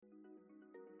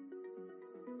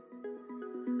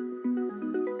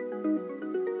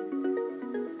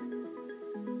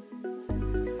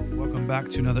back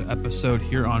to another episode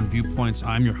here on Viewpoints.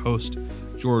 I'm your host,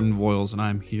 Jordan Voiles, and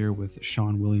I'm here with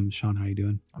Sean Williams. Sean, how you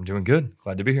doing? I'm doing good.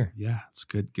 Glad to be here. Yeah, it's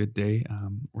good. Good day.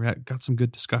 Got some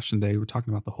good discussion today. We're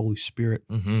talking about the Holy Spirit.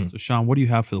 Mm-hmm. So, Sean, what do you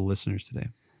have for the listeners today?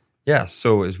 Yeah,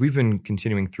 so as we've been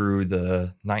continuing through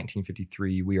the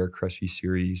 1953 We Are Crestview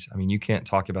series, I mean, you can't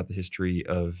talk about the history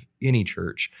of any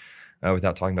church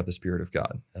without talking about the Spirit of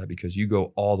God, because you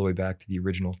go all the way back to the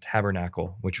original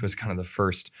tabernacle, which was kind of the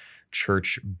first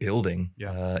church building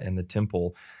and the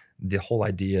temple. The whole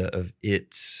idea of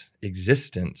its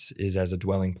existence is as a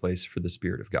dwelling place for the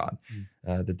Spirit of God,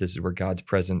 that this is where God's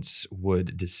presence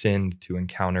would descend to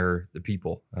encounter the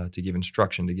people, to give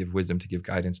instruction, to give wisdom, to give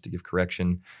guidance, to give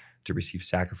correction, to receive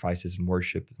sacrifices and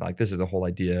worship. Like, this is the whole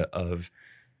idea of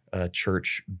a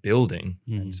church building.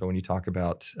 And so when you talk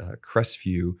about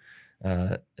Crestview,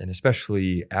 and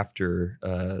especially after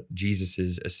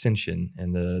Jesus's ascension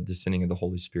and the descending of the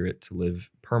Holy Spirit to live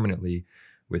permanently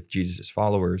with Jesus's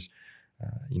followers,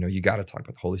 you got to talk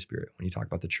about the Holy Spirit when you talk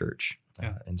about the church.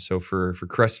 And so for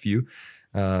Crestview,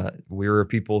 we're a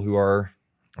people who are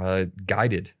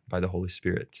guided by the Holy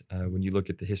Spirit. When you look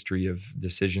at the history of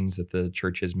decisions that the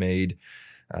church has made,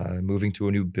 moving to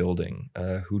a new building,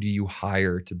 who do you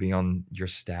hire to be on your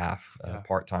staff,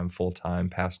 part-time, full-time,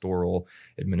 pastoral,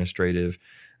 administrative?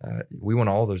 We want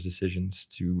all those decisions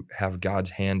to have God's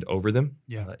hand over them.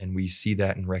 And we see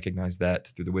that and recognize that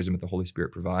through the wisdom that the Holy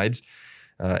Spirit provides.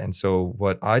 And so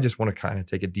what I just want to kind of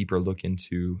take a deeper look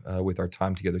into with our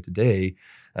time together today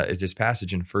is this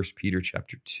passage in 1 Peter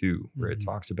chapter 2, where it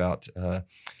talks about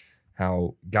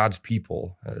how God's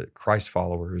people, Christ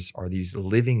followers, are these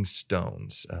living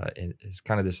stones. And it's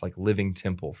kind of this like living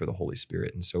temple for the Holy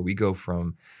Spirit. And so we go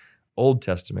from Old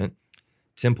Testament,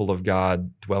 temple of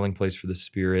God, dwelling place for the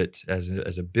Spirit as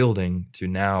a building, to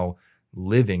now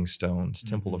living stones,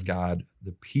 temple of God.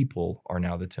 The people are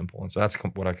now the temple. And so that's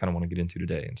what I kind of want to get into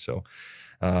today. And so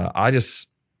I just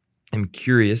am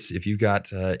curious if you've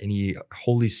got any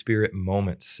Holy Spirit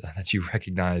moments that you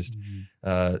recognized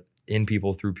in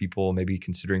people, through people, maybe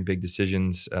considering big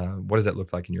decisions. What does that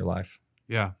look like in your life?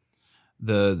 Yeah.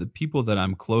 The people that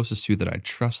I'm closest to, that I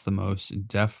trust the most,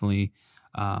 definitely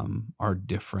are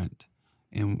different.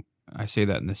 And I say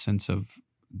that in the sense of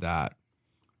that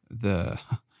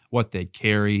what they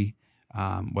carry,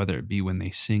 whether it be when they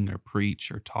sing or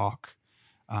preach or talk,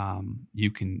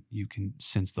 you can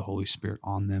sense the Holy Spirit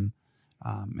on them,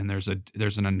 and there's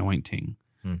an anointing.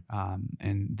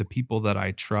 And the people that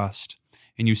I trust,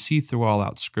 and you see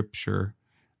throughout Scripture,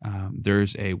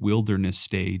 there's a wilderness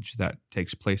stage that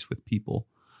takes place with people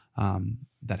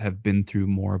that have been through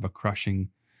more of a crushing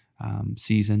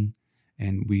season,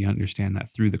 and we understand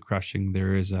that through the crushing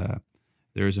there is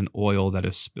an oil that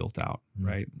is spilt out,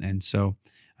 right? And so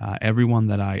everyone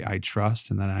that I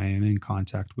trust and that I am in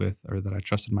contact with, or that I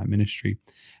trust in my ministry,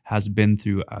 has been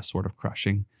through a sort of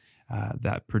crushing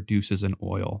that produces an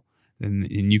oil.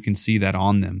 And you can see that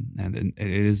on them, and it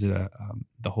is the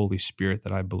Holy Spirit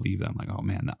that I believe that I'm like, oh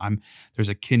man, there's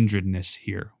a kindredness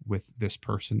here with this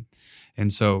person.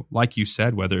 And so, like you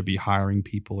said, whether it be hiring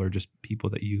people or just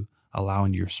people that you allow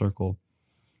into your circle,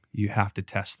 you have to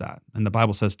test that. And the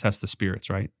Bible says, test the spirits,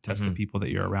 right? Test the people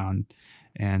that you're around.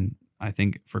 And I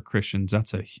think for Christians,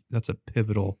 that's a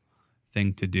pivotal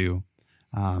thing to do.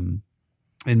 And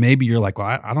maybe you're like,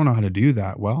 well, I don't know how to do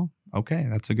that. Well, okay,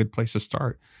 that's a good place to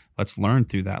start. Let's learn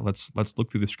through that. Let's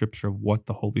look through the Scripture of what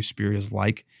the Holy Spirit is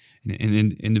like in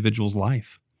an individual's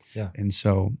life. Yeah. And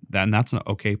so that's an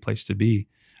okay place to be.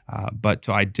 But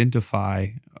to identify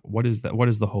what is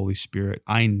the Holy Spirit,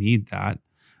 I need that.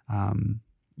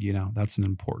 That's an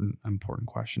important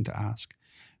question to ask,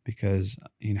 because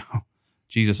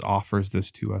Jesus offers this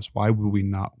to us. Why would we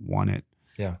not want it?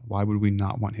 Yeah. Why would we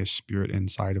not want His Spirit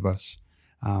inside of us?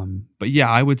 But yeah,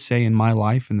 I would say in my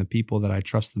life and the people that I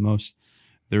trust the most,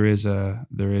 there is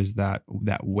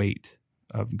that weight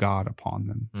of God upon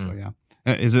them. So yeah,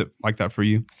 is it like that for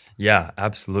you? Yeah,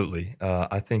 absolutely.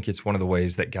 I think it's one of the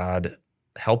ways that God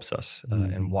helps us,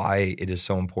 and why it is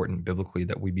so important biblically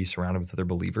that we be surrounded with other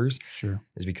believers. Sure,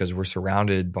 is because we're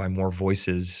surrounded by more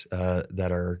voices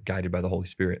that are guided by the Holy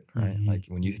Spirit. Right, like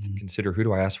when you consider, who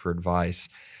do I ask for advice?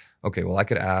 Okay, well, I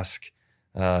could ask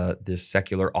this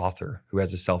secular author who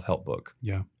has a self-help book.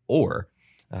 Yeah. Or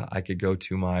I could go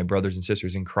to my brothers and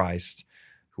sisters in Christ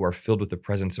who are filled with the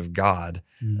presence of God,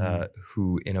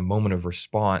 who in a moment of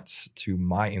response to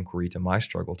my inquiry, to my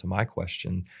struggle, to my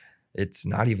question, it's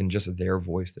not even just their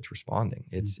voice that's responding.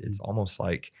 It's almost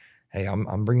like, hey,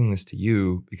 I'm bringing this to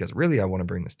you because really I want to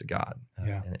bring this to God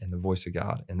and the voice of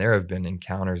God. And there have been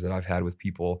encounters that I've had with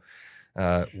people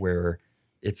where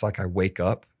it's like I wake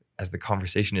up as the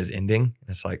conversation is ending, and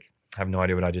it's like, have no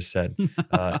idea what I just said.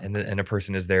 And a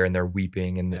person is there and they're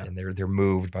weeping and they're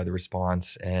moved by the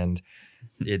response. And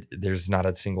there's not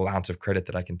a single ounce of credit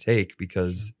that I can take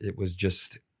because it was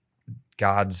just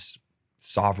God's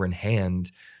sovereign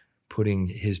hand putting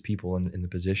his people in the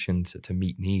position to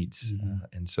meet needs.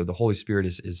 And so the Holy Spirit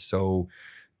is so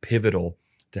pivotal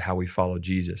to how we follow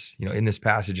Jesus. In this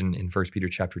passage in 1 Peter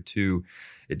chapter 2,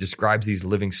 it describes these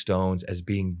living stones as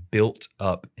being built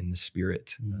up in the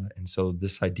Spirit. And so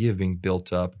this idea of being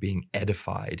built up, being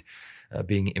edified,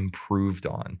 being improved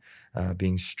on,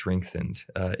 being strengthened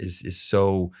is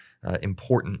so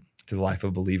important to the life of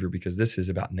a believer, because this is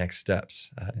about next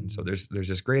steps. And so there's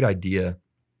this great idea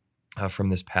from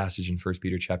this passage in 1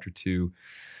 Peter chapter 2,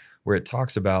 where it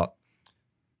talks about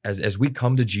as we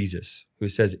come to Jesus, who it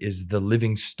says is the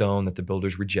living stone that the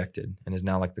builders rejected and is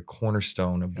now like the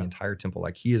cornerstone of the entire temple.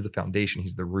 Like he is the foundation.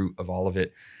 He's the root of all of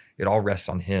it. It all rests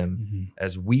on him.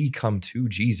 As we come to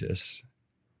Jesus,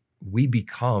 we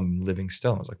become living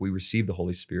stones. Like we receive the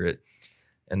Holy Spirit.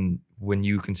 And when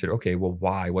you consider, okay, well,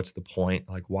 why? What's the point?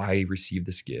 Like, why receive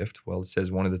this gift? Well, it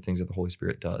says one of the things that the Holy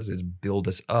Spirit does is build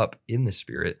us up in the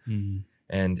Spirit.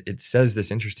 And it says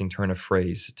this interesting turn of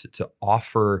phrase to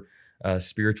offer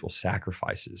spiritual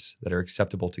sacrifices that are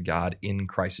acceptable to God in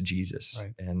Christ Jesus.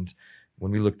 Right. And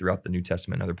when we look throughout the New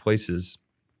Testament and other places,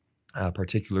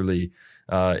 particularly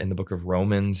in the book of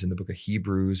Romans, in the book of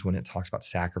Hebrews, when it talks about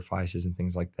sacrifices and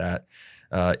things like that,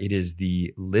 it is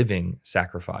the living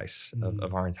sacrifice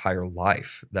of our entire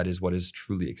life that is what is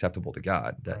truly acceptable to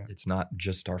God. That it's not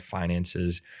just our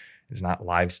finances, it's not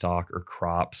livestock or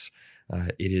crops.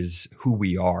 It is who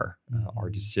we are, our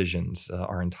decisions,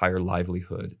 our entire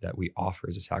livelihood that we offer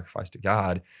as a sacrifice to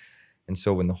God. And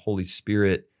so when the Holy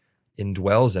Spirit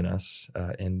indwells in us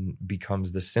and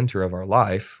becomes the center of our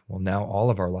life, well, now all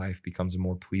of our life becomes a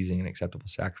more pleasing and acceptable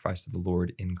sacrifice to the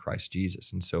Lord in Christ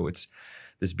Jesus. And so it's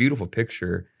this beautiful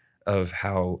picture of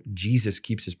how Jesus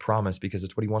keeps his promise because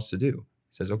it's what he wants to do.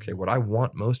 He says, okay, what I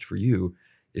want most for you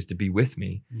is to be with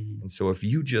me. And so if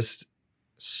you just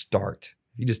start,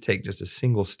 if you just take just a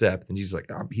single step, then Jesus is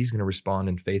like, he's going to respond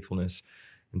in faithfulness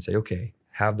and say, okay,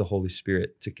 have the Holy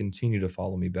Spirit to continue to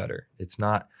follow me better. It's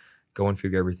not go and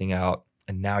figure everything out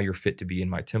and now you're fit to be in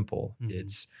my temple.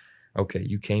 It's, okay,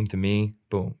 you came to me,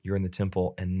 boom, you're in the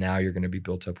temple, and now you're going to be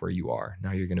built up where you are.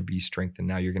 Now you're going to be strengthened.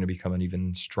 Now you're going to become an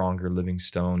even stronger living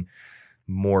stone,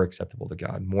 more acceptable to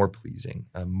God, more pleasing,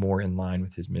 more in line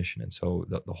with his mission. And so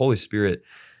the Holy Spirit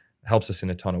helps us in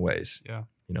a ton of ways. Yeah.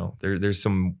 There's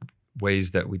some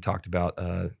ways that we talked about,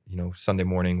 Sunday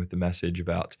morning with the message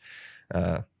about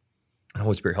the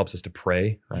Holy Spirit helps us to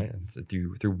pray, right?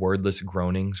 Through wordless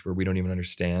groanings where we don't even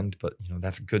understand, but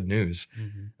that's good news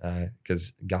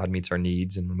because God meets our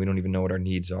needs, and when we don't even know what our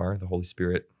needs are, the Holy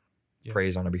Spirit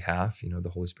prays on our behalf. The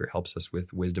Holy Spirit helps us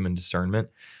with wisdom and discernment.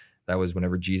 That was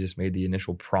whenever Jesus made the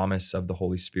initial promise of the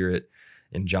Holy Spirit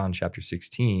in John chapter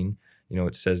 16.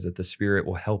 It says that the Spirit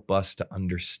will help us to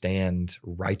understand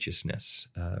righteousness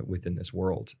within this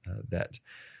world, that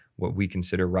what we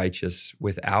consider righteous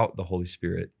without the Holy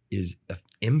Spirit is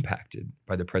impacted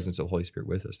by the presence of the Holy Spirit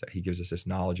with us, that he gives us this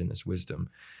knowledge and this wisdom.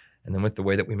 And then with the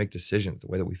way that we make decisions, the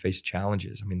way that we face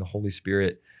challenges, the Holy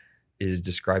Spirit is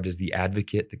described as the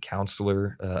advocate, the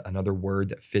counselor. Another word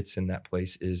that fits in that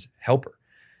place is helper.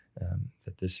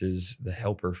 That this is the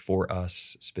helper for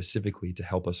us specifically to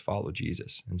help us follow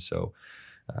Jesus. And so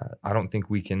I don't think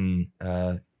we can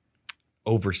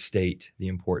overstate the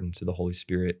importance of the Holy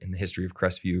Spirit in the history of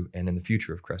Crestview and in the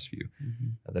future of Crestview.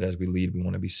 That as we lead, we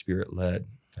want to be Spirit-led.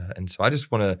 And so I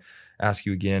just want to ask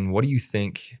you again, what do you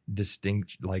think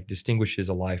distinguishes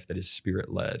a life that is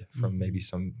Spirit-led from maybe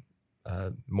some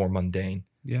more mundane?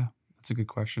 Yeah, that's a good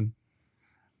question.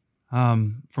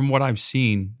 From what I've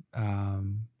seen,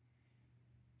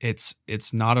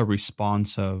 it's not a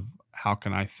response of how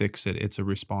can I fix it? It's a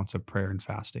response of prayer and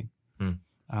fasting.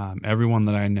 Everyone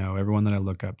that I know, everyone that I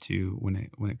look up to, when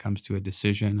it comes to a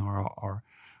decision or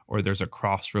there's a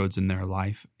crossroads in their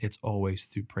life, it's always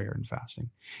through prayer and fasting.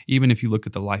 Even if you look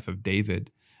at the life of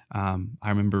David, I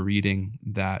remember reading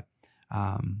that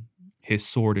his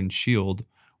sword and shield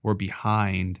were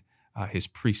behind his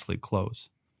priestly clothes,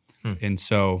 and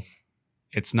so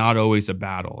it's not always a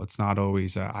battle. It's not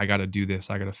always I got to do this.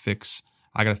 I got to fix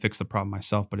the problem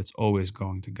myself. But it's always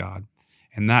going to God.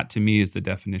 And that to me is the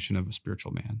definition of a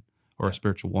spiritual man or a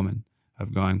spiritual woman,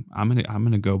 of going, I'm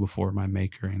gonna go before my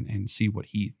maker and see what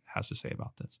he has to say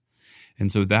about this.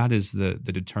 And so that is the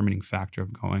determining factor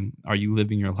of going, are you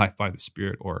living your life by the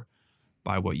Spirit or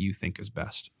by what you think is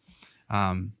best?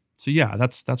 So yeah,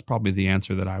 that's probably the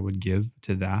answer that I would give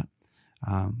to that.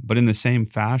 But in the same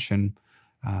fashion,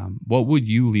 what would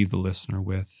you leave the listener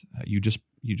with? You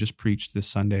just preached this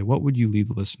Sunday. What would you leave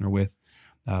the listener with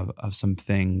of some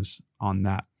things on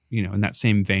that, in that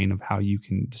same vein of how you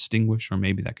can distinguish, or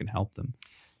maybe that can help them?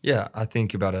 Yeah, I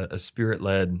think about a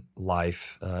spirit-led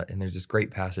life, and there's this great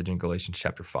passage in Galatians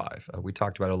chapter 5. We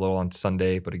talked about it a little on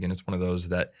Sunday, but again, it's one of those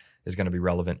that is going to be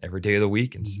relevant every day of the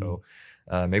week. And so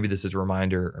maybe this is a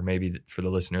reminder, or maybe for the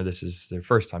listener, this is their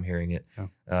first time hearing it.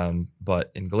 Yeah.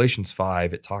 But in Galatians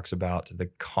 5, it talks about the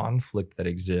conflict that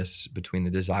exists between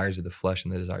the desires of the flesh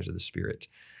and the desires of the spirit,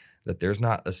 that there's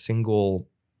not a single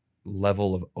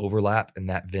level of overlap in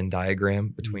that Venn diagram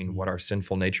between what our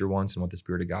sinful nature wants and what the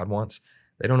Spirit of God wants.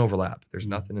 They don't overlap. There's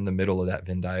nothing in the middle of that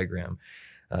Venn diagram.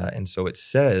 And so it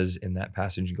says in that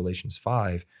passage in Galatians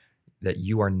 5 that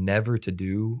you are never to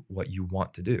do what you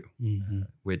want to do,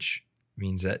 which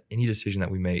means that any decision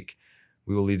that we make,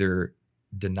 we will either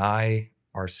deny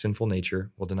our sinful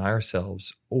nature, we'll deny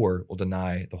ourselves, or we'll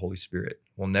deny the Holy Spirit.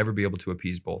 We'll never be able to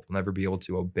appease both. We'll never be able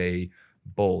to obey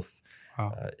both.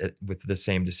 With the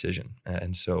same decision.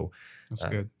 And so that's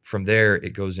good. From there,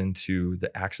 it goes into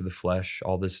the acts of the flesh,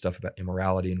 all this stuff about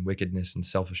immorality and wickedness and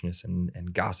selfishness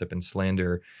and gossip and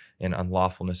slander and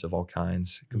unlawfulness of all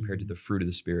kinds, compared to the fruit of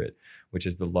the Spirit, which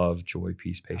is the love, joy,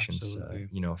 peace, patience.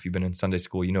 If you've been in Sunday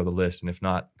school, you know the list. And if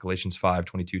not, Galatians 5,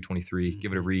 22, 23,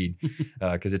 give it a read,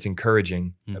 because it's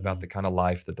encouraging about the kind of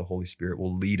life that the Holy Spirit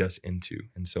will lead us into.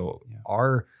 And so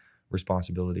our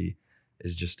responsibility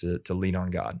is just to lean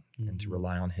on God and to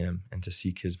rely on Him and to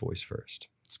seek His voice first.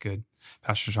 That's good.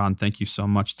 Pastor John, thank you so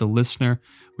much. The listener,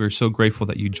 we're so grateful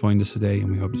that you joined us today,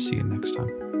 and we hope to see you next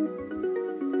time.